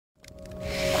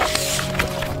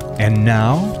And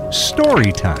now,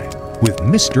 story time with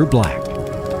Mr. Black.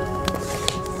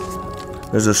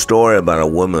 There's a story about a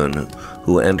woman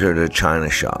who entered a china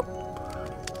shop.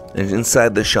 And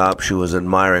inside the shop, she was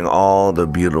admiring all the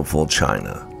beautiful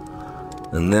china.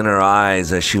 And then her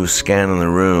eyes, as she was scanning the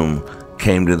room,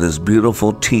 came to this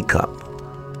beautiful teacup.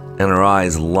 And her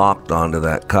eyes locked onto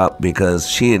that cup because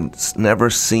she had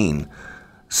never seen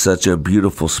such a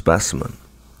beautiful specimen.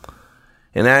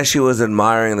 And as she was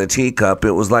admiring the teacup,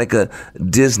 it was like a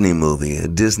Disney movie, a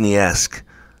Disney-esque,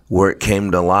 where it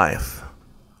came to life.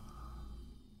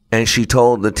 And she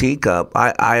told the teacup,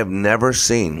 I have never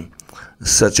seen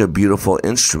such a beautiful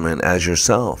instrument as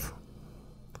yourself.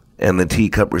 And the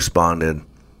teacup responded,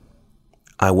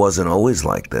 I wasn't always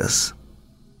like this.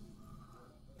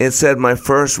 It said, my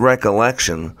first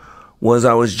recollection was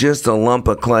I was just a lump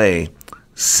of clay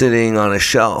sitting on a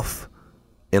shelf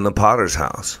in the potter's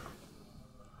house.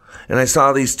 And I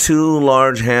saw these two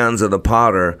large hands of the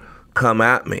potter come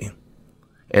at me.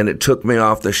 And it took me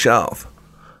off the shelf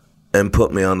and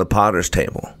put me on the potter's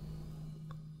table.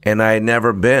 And I had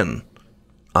never been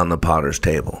on the potter's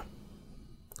table.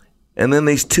 And then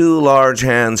these two large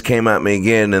hands came at me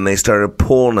again, and they started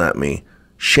pulling at me,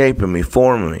 shaping me,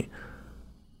 forming me.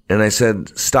 And I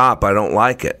said, stop, I don't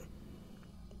like it.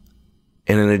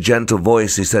 And in a gentle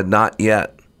voice, he said, not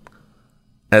yet,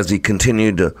 as he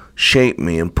continued to shape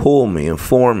me and pull me and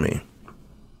form me.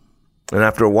 And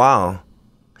after a while,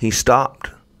 he stopped.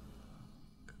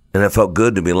 And it felt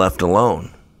good to be left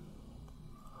alone.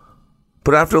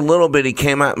 But after a little bit, he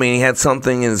came at me and he had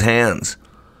something in his hands.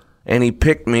 And he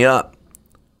picked me up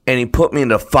and he put me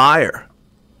into fire.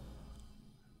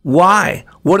 Why?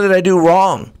 What did I do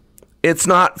wrong? It's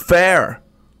not fair.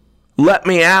 Let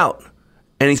me out.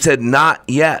 And he said, not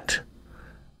yet.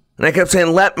 And I kept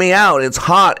saying, let me out. It's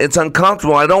hot. It's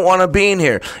uncomfortable. I don't want to be in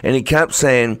here. And he kept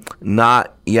saying,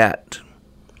 not yet.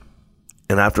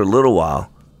 And after a little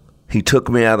while, he took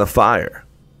me out of the fire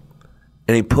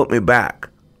and he put me back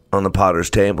on the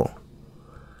potter's table.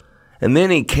 And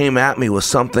then he came at me with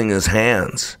something in his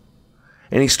hands.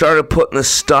 And he started putting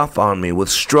this stuff on me with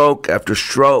stroke after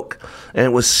stroke. And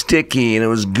it was sticky and it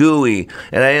was gooey.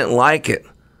 And I didn't like it.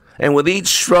 And with each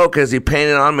stroke as he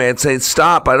painted on me, I'd say,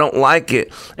 stop, I don't like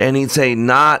it. And he'd say,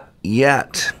 not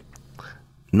yet.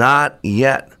 Not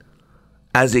yet.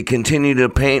 As he continued to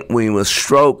paint me with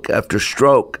stroke after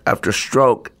stroke after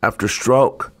stroke after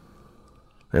stroke.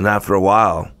 And after a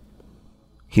while,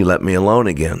 he let me alone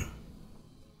again.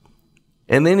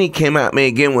 And then he came at me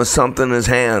again with something in his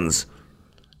hands.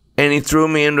 And he threw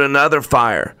me into another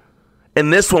fire.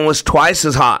 And this one was twice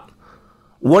as hot.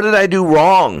 What did I do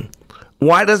wrong?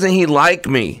 Why doesn't he like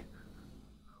me?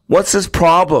 What's his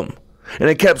problem? And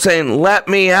I kept saying, let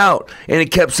me out. And he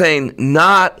kept saying,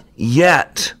 not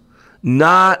yet.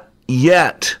 Not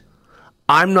yet.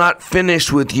 I'm not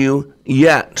finished with you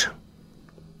yet.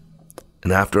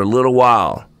 And after a little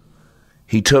while,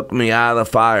 he took me out of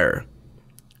the fire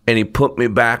and he put me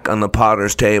back on the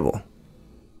potter's table.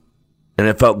 And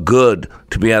it felt good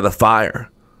to be out of the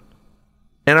fire.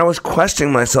 And I was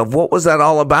questioning myself, what was that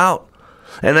all about?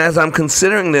 And as I'm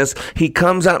considering this, he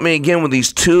comes at me again with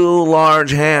these two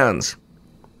large hands.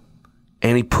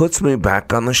 And he puts me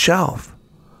back on the shelf.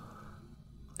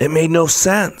 It made no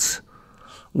sense.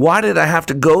 Why did I have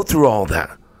to go through all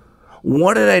that?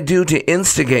 What did I do to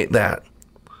instigate that?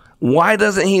 Why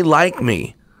doesn't he like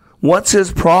me? What's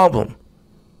his problem?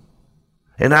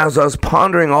 And as I was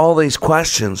pondering all these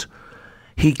questions,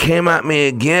 he came at me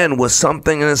again with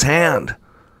something in his hand.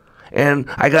 And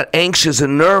I got anxious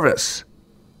and nervous.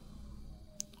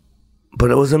 But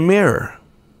it was a mirror.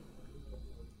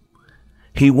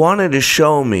 He wanted to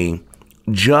show me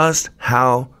just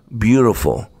how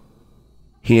beautiful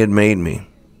he had made me.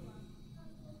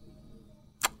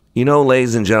 You know,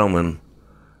 ladies and gentlemen,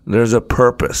 there's a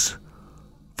purpose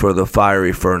for the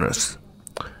fiery furnace.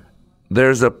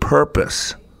 There's a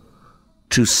purpose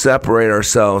to separate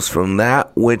ourselves from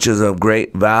that which is of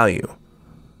great value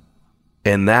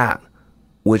and that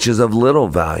which is of little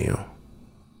value.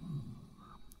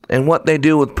 And what they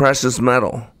do with precious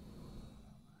metal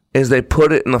is they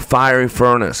put it in the fiery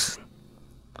furnace.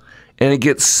 And it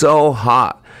gets so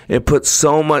hot, it puts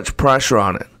so much pressure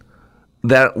on it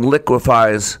that it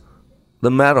liquefies the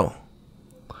metal.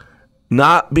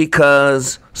 Not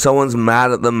because someone's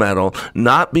mad at the metal,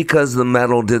 not because the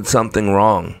metal did something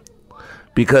wrong.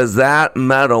 Because that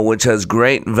metal, which has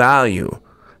great value,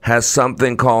 has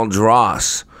something called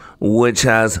dross, which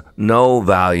has no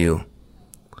value.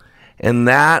 And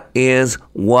that is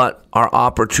what our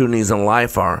opportunities in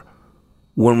life are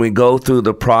when we go through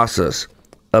the process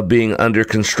of being under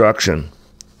construction.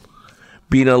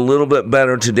 being a little bit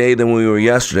better today than we were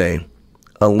yesterday,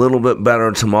 a little bit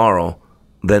better tomorrow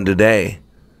than today.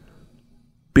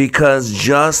 Because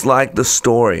just like the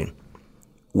story,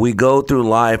 we go through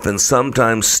life and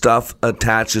sometimes stuff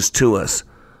attaches to us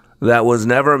that was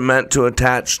never meant to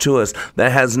attach to us,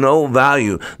 that has no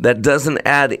value, that doesn't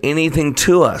add anything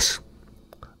to us,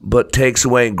 but takes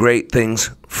away great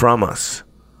things from us.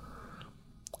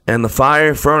 And the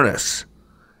fiery furnace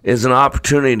is an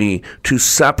opportunity to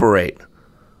separate,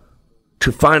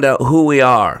 to find out who we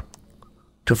are,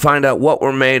 to find out what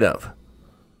we're made of,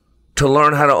 to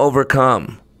learn how to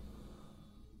overcome,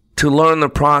 to learn the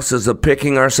process of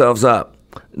picking ourselves up,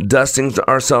 dusting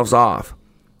ourselves off,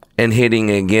 and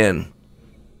hitting again.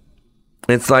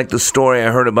 It's like the story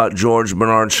I heard about George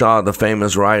Bernard Shaw, the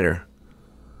famous writer.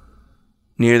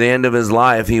 Near the end of his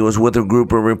life, he was with a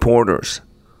group of reporters.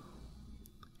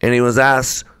 And he was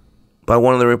asked by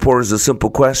one of the reporters a simple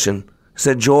question. He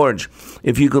said, George,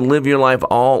 if you could live your life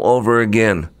all over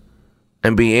again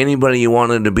and be anybody you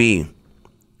wanted to be,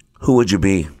 who would you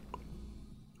be?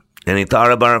 And he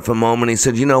thought about it for a moment. He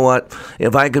said, you know what?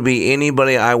 If I could be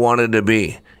anybody I wanted to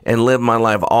be and live my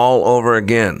life all over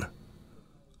again,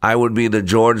 I would be the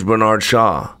George Bernard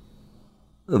Shaw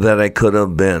that I could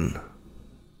have been.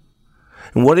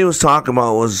 And what he was talking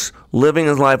about was living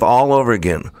his life all over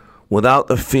again, without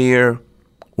the fear,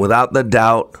 without the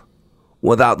doubt,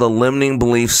 without the limiting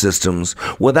belief systems,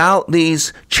 without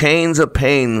these chains of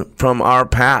pain from our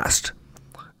past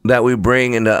that we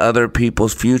bring into other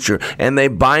people's future. And they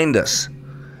bind us.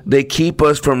 They keep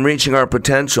us from reaching our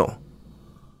potential.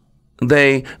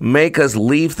 They make us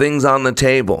leave things on the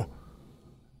table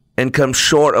and come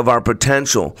short of our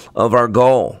potential, of our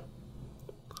goal.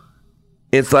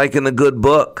 It's like in the good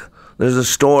book. There's a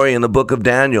story in the book of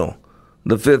Daniel,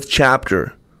 the 5th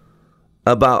chapter,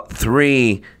 about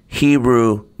 3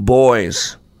 Hebrew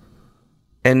boys.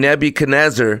 And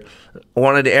Nebuchadnezzar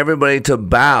wanted everybody to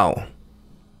bow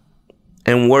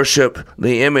and worship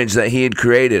the image that he had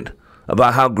created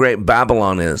about how great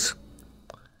Babylon is.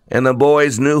 And the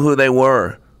boys knew who they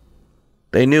were.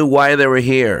 They knew why they were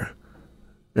here.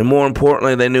 And more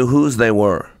importantly, they knew whose they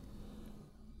were.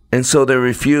 And so they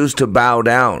refused to bow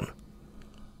down.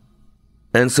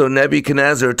 And so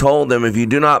Nebuchadnezzar told them, if you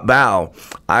do not bow,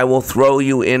 I will throw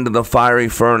you into the fiery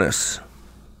furnace.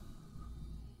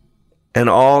 And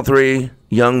all 3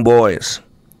 young boys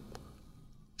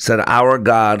said, our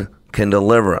God can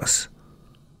deliver us.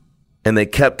 And they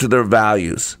kept to their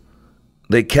values.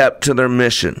 They kept to their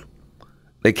mission.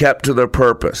 They kept to their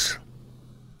purpose.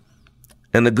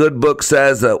 And the good book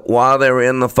says that while they were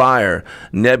in the fire,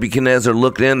 Nebuchadnezzar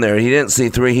looked in there. He didn't see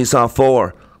 3, he saw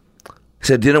 4. He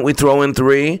said, didn't we throw in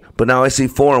 3? But now I see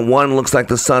 4, and one looks like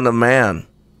the Son of Man.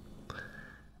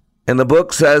 And the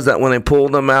book says that when they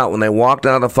pulled them out, when they walked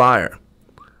out of the fire,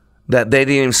 that they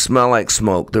didn't even smell like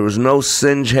smoke. There was no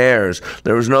singed hairs.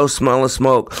 There was no smell of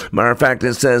smoke. Matter of fact,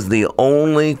 it says the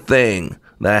only thing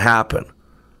that happened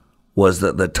was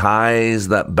that the ties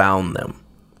that bound them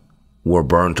were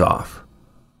burnt off.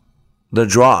 The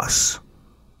dross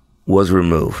was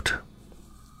removed.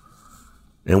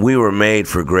 And we were made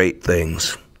for great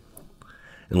things.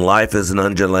 And life is an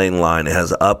undulating line. It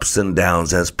has ups and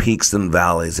downs. It has peaks and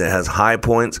valleys. It has high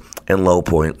points and low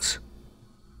points.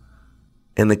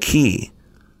 And the key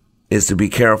is to be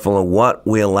careful of what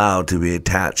we allow to be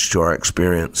attached to our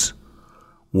experience.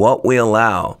 What we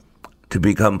allow to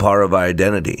become part of our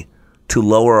identity, to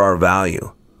lower our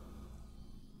value,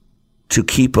 to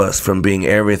keep us from being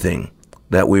everything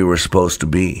that we were supposed to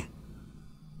be.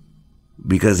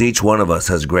 Because each one of us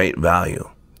has great value.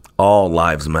 All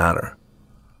lives matter.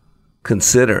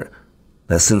 Consider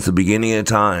that since the beginning of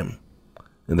time,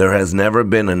 there has never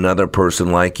been another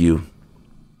person like you.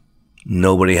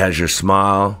 Nobody has your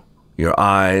smile, your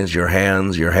eyes, your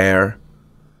hands, your hair.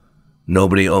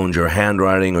 Nobody owns your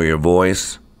handwriting or your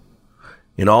voice.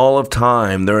 In all of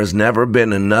time, there has never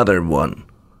been another one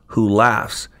who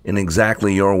laughs in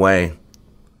exactly your way.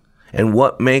 And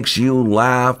what makes you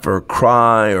laugh or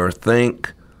cry or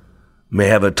think may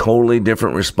have a totally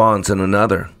different response in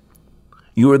another.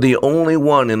 You are the only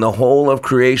one in the whole of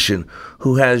creation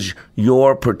who has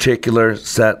your particular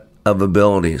set of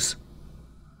abilities.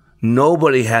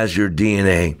 Nobody has your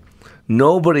DNA.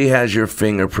 Nobody has your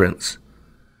fingerprints.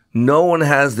 No one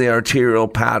has the arterial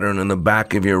pattern in the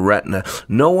back of your retina.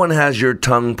 No one has your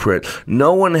tongue print.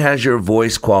 No one has your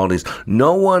voice qualities.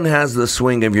 No one has the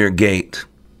swing of your gait.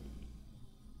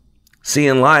 See,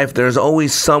 in life, there's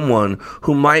always someone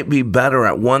who might be better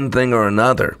at one thing or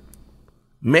another.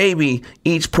 Maybe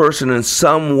each person in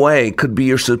some way could be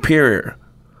your superior,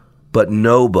 but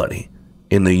nobody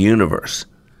in the universe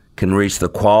can reach the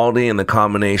quality and the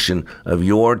combination of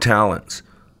your talents,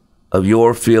 of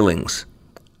your feelings,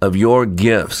 of your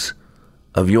gifts,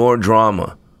 of your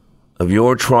drama, of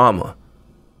your trauma.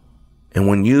 And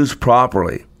when used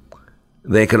properly,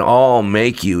 they can all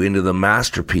make you into the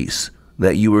masterpiece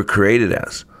that you were created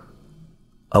as,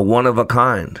 a one of a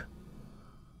kind.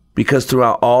 Because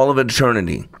throughout all of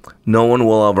eternity, no one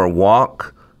will ever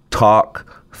walk,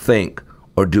 talk, think,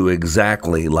 or do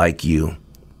exactly like you.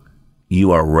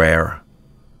 You are rare.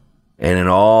 And in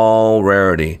all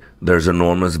rarity, there's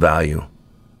enormous value.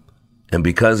 And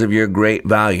because of your great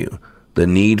value, the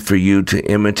need for you to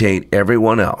imitate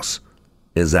everyone else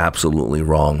is absolutely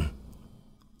wrong.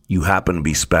 You happen to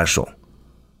be special,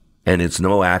 and it's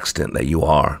no accident that you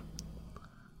are.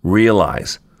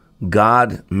 Realize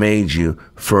God made you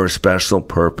for a special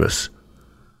purpose.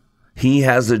 He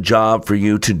has a job for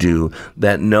you to do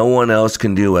that no one else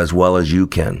can do as well as you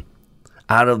can.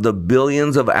 Out of the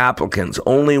billions of applicants,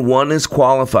 only one is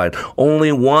qualified.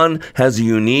 Only one has a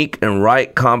unique and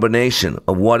right combination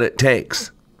of what it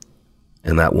takes.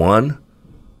 And that one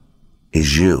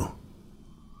is you.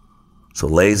 So,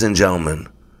 ladies and gentlemen,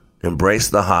 embrace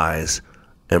the highs,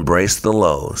 embrace the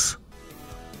lows.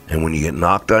 And when you get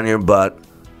knocked on your butt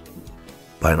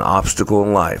by an obstacle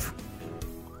in life,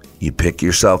 you pick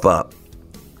yourself up,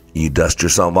 you dust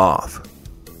yourself off,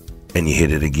 and you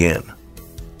hit it again.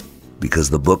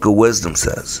 Because the book of wisdom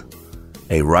says,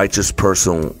 a righteous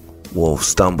person will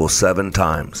stumble 7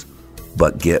 times,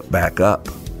 but get back up.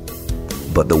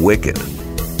 But the wicked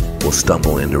will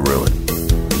stumble into ruin.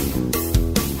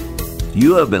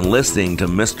 You have been listening to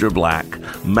Mr. Black,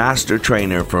 Master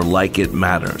Trainer for Like It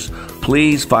Matters.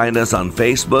 Please find us on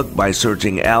Facebook by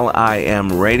searching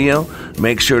LIM Radio.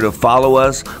 Make sure to follow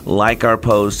us, like our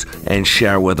posts, and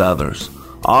share with others.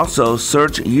 Also,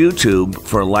 search YouTube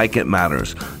for Like It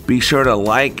Matters. Be sure to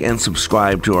like and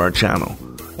subscribe to our channel.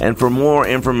 And for more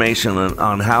information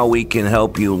on how we can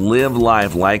help you live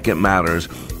life like it matters,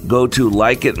 go to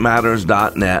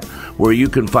likeitmatters.net, where you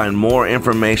can find more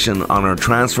information on our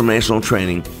transformational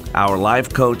training, our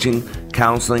life coaching,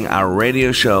 counseling, our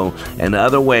radio show, and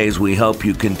other ways we help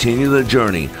you continue the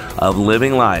journey of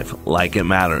living life like it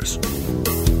matters.